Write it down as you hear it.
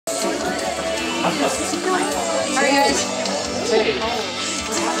Alright guys. Hey.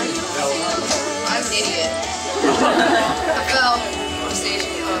 I'm an idiot. I fell on stage.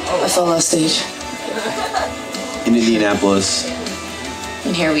 I fell off stage. In Indianapolis.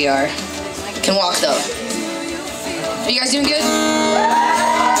 And here we are. Can walk though. Are you guys doing good?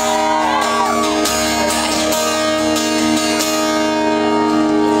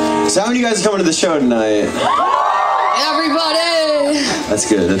 So how many of you guys are coming to the show tonight? Everybody! That's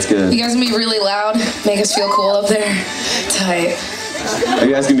good, that's good. You guys gonna be really loud? Make us feel cool up there? Tight. Are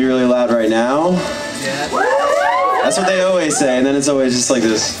you guys gonna be really loud right now? That's what they always say, and then it's always just like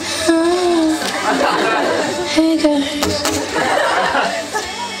this. Hey guys.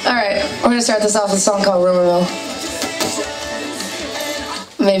 Alright, we're gonna start this off with a song called Rumorville.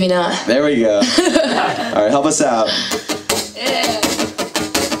 Maybe not. There we go. Alright, help us out. Yeah.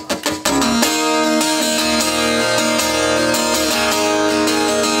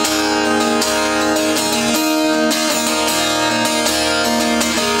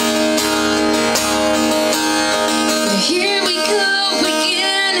 Here we go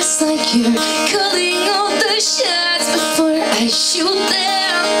again. It's like you're calling all the shots before I shoot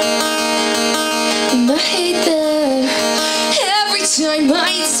them. And I hate that. Every time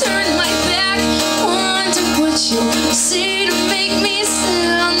I turn my back, wonder what you'll say to make me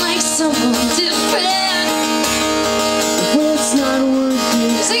sound like someone different. Well, it's not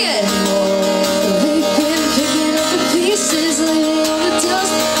working. Sing it. They've been picking up the pieces, leaving all the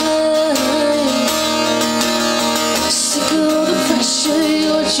dust behind. Sick of all the pressure,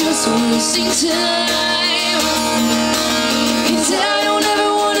 you're just wasting time.